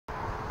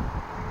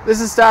This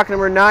is stock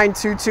number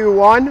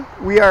 9221.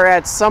 We are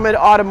at Summit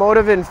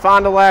Automotive in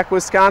Fond du Lac,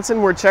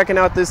 Wisconsin. We're checking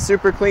out this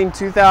super clean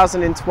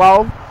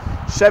 2012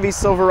 Chevy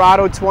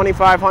Silverado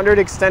 2500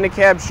 extended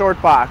cab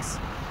short box.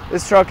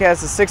 This truck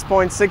has a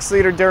 6.6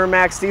 liter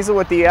Duramax diesel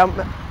with the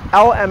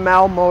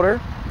LML motor,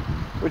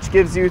 which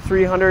gives you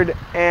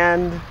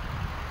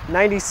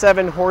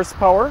 397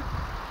 horsepower.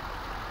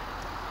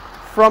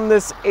 From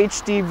this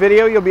HD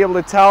video, you'll be able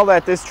to tell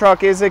that this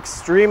truck is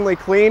extremely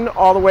clean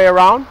all the way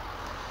around.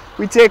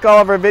 We take all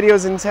of our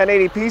videos in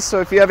 1080p, so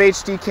if you have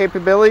HD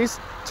capabilities,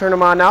 turn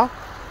them on now,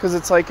 because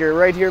it's like you're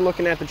right here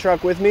looking at the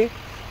truck with me.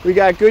 We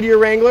got Goodyear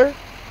Wrangler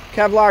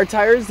Kevlar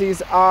tires.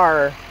 These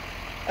are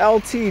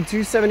L.T.C.H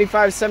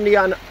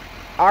 275/70 on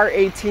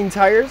R18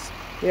 tires.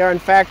 They are in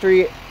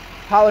factory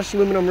polished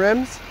aluminum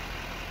rims,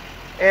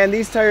 and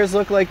these tires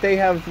look like they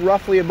have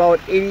roughly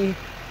about 80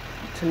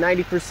 to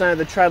 90% of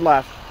the tread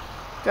left.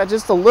 Got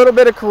just a little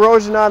bit of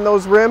corrosion on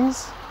those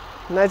rims.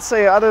 And I'd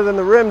say other than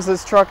the rims,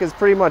 this truck is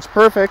pretty much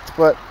perfect,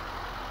 but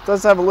it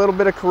does have a little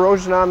bit of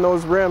corrosion on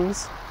those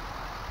rims.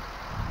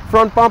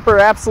 Front bumper,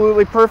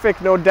 absolutely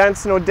perfect. No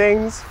dents, no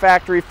dings.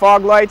 Factory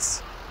fog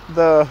lights.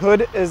 The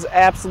hood is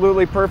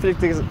absolutely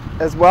perfect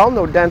as well.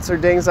 No dents or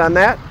dings on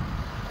that.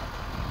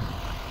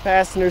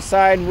 Passenger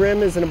side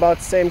rim is in about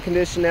the same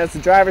condition as the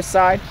driver's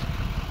side.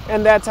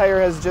 And that tire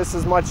has just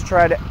as much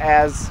tread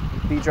as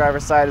the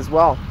driver's side as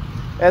well.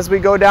 As we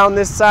go down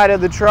this side of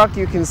the truck,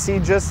 you can see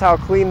just how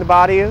clean the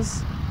body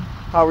is,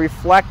 how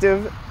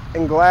reflective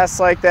and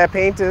glass-like that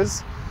paint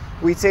is.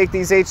 We take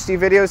these HD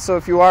videos, so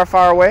if you are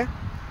far away,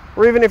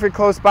 or even if you're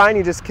close by and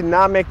you just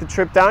cannot make the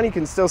trip down, you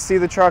can still see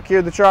the truck,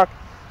 hear the truck,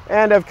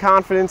 and have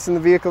confidence in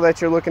the vehicle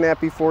that you're looking at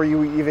before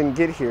you even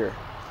get here.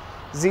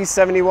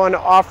 Z71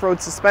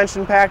 off-road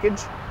suspension package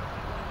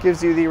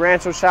gives you the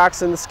Rancho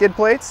shocks and the skid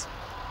plates.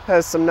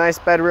 Has some nice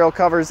Bedrail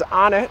covers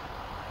on it.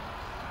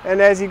 And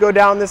as you go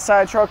down this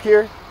side truck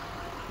here,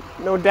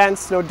 no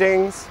dents, no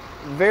dings,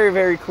 very,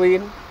 very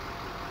clean.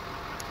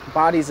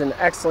 Body's in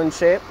excellent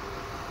shape.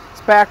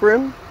 This back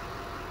rim, a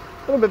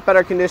little bit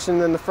better condition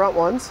than the front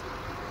ones.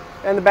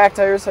 And the back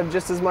tires have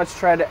just as much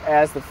tread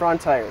as the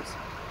front tires.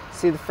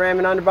 See the frame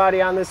and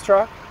underbody on this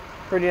truck,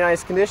 pretty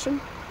nice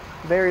condition.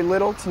 Very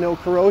little to no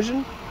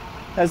corrosion.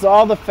 Has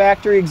all the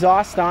factory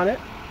exhaust on it,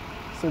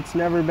 so it's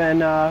never been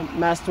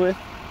messed with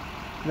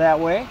that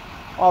way.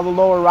 All the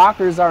lower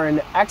rockers are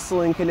in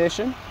excellent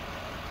condition,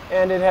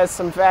 and it has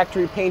some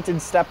factory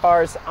painted step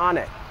bars on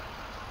it.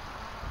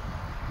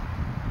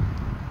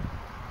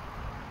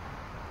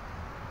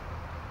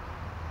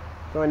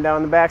 Going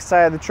down the back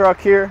side of the truck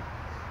here,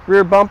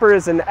 rear bumper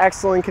is in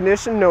excellent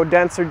condition, no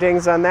dents or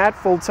dings on that.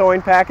 Full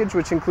towing package,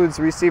 which includes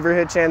receiver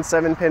hitch and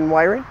 7-pin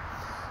wiring.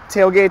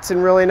 Tailgate's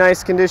in really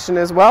nice condition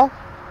as well.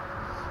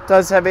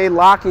 Does have a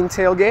locking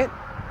tailgate.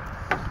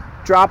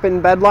 Drop-in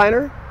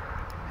bedliner.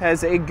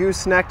 Has a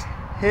gooseneck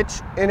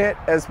hitch in it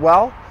as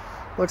well.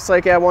 Looks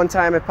like at one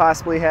time it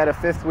possibly had a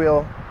fifth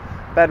wheel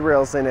bed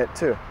rails in it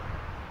too.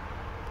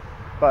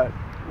 But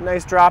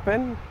nice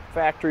drop-in,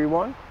 factory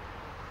one.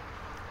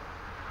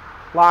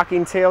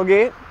 Locking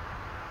tailgate.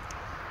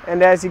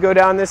 And as you go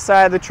down this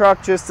side of the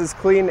truck, just as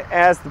clean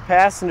as the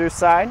passenger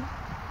side.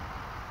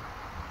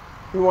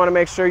 We want to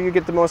make sure you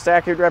get the most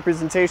accurate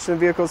representation of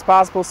the vehicle as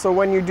possible, so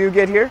when you do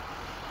get here,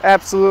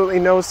 absolutely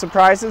no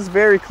surprises.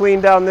 Very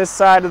clean down this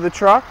side of the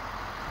truck.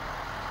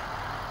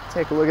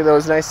 Take a look at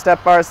those nice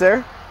step bars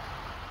there.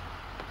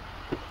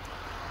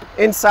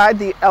 Inside,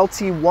 the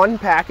LT1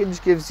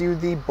 package gives you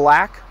the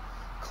black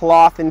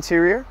cloth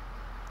interior.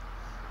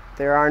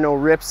 There are no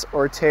rips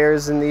or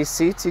tears in these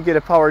seats. You get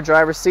a power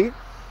driver seat.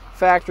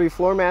 Factory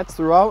floor mats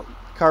throughout.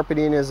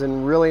 Carpeting is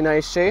in really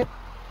nice shape.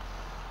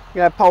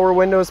 You got power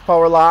windows,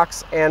 power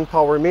locks, and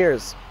power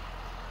mirrors.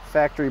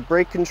 Factory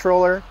brake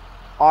controller,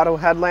 auto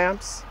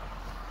headlamps.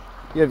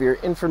 You have your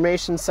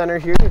information center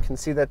here. You can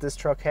see that this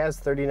truck has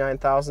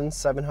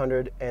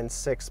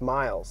 39,706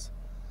 miles.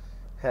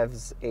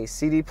 Has a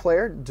CD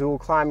player, dual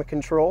climate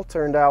control,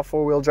 turned out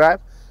 4-wheel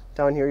drive.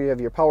 Down here you have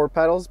your power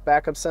pedals,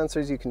 backup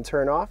sensors you can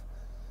turn off,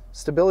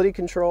 stability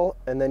control,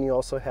 and then you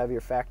also have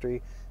your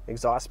factory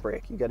exhaust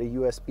brake. You got a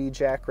USB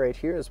jack right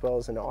here as well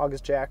as an aux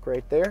jack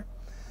right there.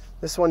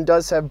 This one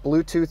does have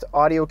Bluetooth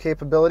audio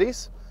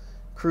capabilities.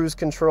 Cruise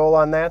control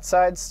on that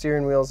side.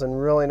 Steering wheel's in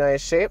really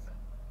nice shape.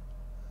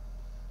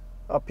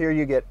 Up here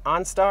you get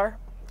OnStar,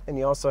 and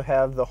you also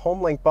have the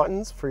Homelink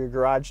buttons for your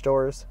garage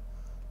doors,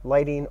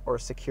 lighting, or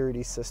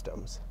security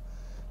systems.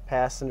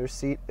 Passenger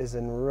seat is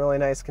in really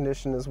nice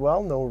condition as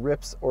well. No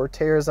rips or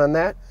tears on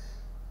that.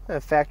 A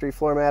factory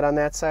floor mat on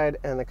that side,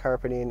 and the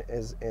carpeting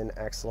is in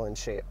excellent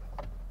shape.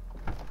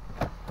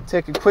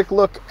 Take a quick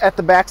look at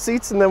the back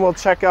seats, and then we'll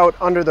check out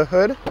under the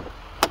hood.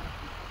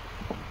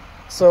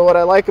 So what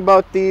I like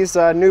about these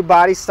new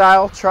body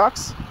style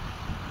trucks,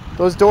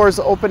 those doors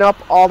open up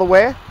all the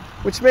way,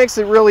 which makes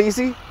it real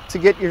easy to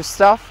get your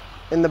stuff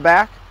in the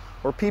back,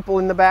 or people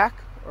in the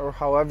back, or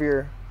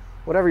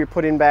whatever you're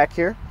putting back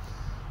here.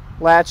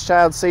 Latch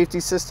child safety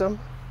system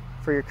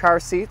for your car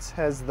seats.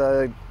 Has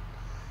the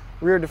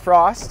rear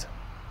defrost,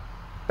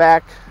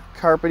 back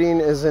Carpeting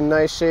is in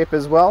nice shape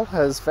as well.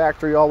 Has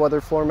factory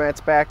all-weather floor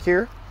mats back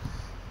here.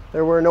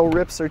 There were no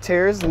rips or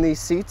tears in these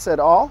seats at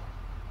all.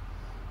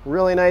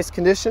 Really nice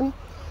condition.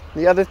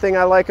 The other thing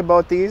I like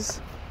about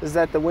these is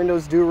that the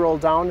windows do roll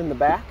down in the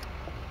back.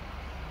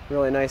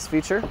 Really nice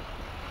feature.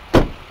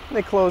 And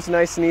they close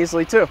nice and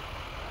easily too.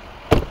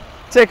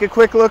 Take a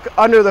quick look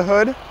under the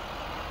hood.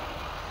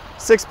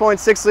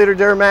 6.6 liter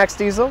Duramax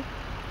diesel.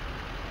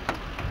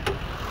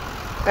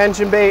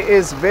 Engine bay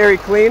is very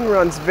clean,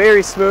 runs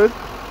very smooth.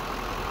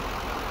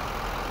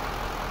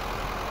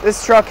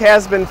 This truck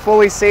has been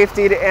fully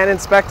safetied and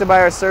inspected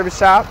by our service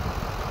shop.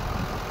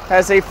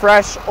 Has a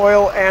fresh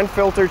oil and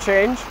filter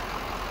change.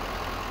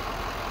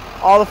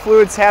 All the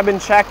fluids have been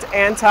checked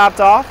and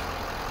topped off.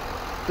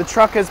 The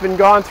truck has been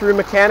gone through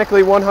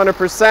mechanically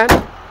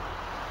 100%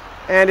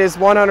 and is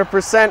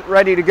 100%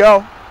 ready to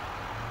go.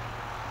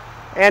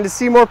 And to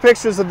see more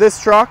pictures of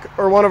this truck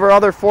or one of our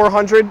other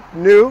 400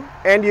 new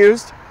and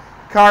used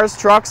cars,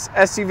 trucks,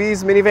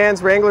 SUVs,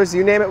 minivans, Wranglers,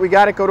 you name it, we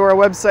got it. Go to our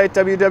website,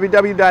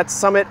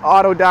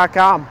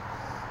 www.summitauto.com.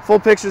 Full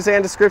pictures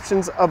and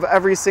descriptions of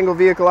every single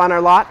vehicle on our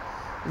lot.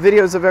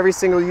 Videos of every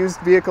single used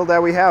vehicle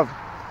that we have.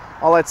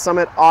 All at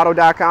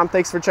summitauto.com.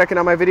 Thanks for checking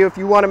out my video. If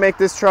you want to make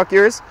this truck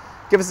yours,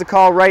 give us a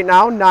call right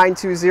now,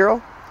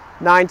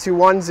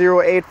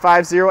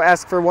 920-921-0850.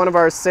 Ask for one of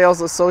our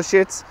sales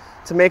associates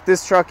to make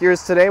this truck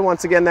yours today.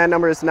 Once again, that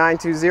number is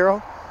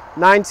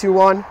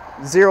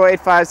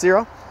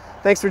 920-921-0850.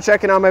 Thanks for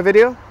checking out my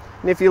video.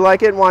 And if you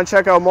like it and want to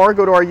check out more,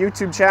 go to our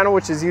YouTube channel,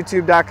 which is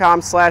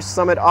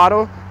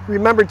youtube.com/summitauto.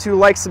 Remember to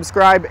like,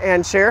 subscribe,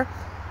 and share.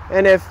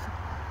 And if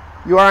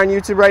you are on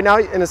YouTube right now,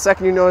 in a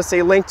second you notice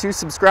a link to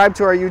subscribe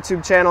to our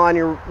YouTube channel on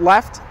your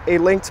left, a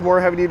link to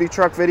more heavy-duty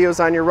truck videos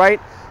on your right.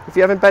 If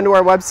you haven't been to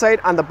our website,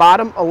 on the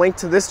bottom, a link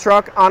to this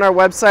truck on our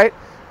website.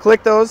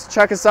 Click those,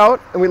 check us out,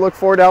 and we look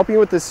forward to helping you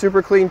with this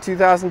super clean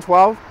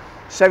 2012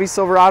 Chevy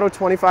Silverado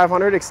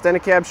 2500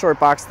 extended cab short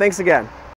box. Thanks again.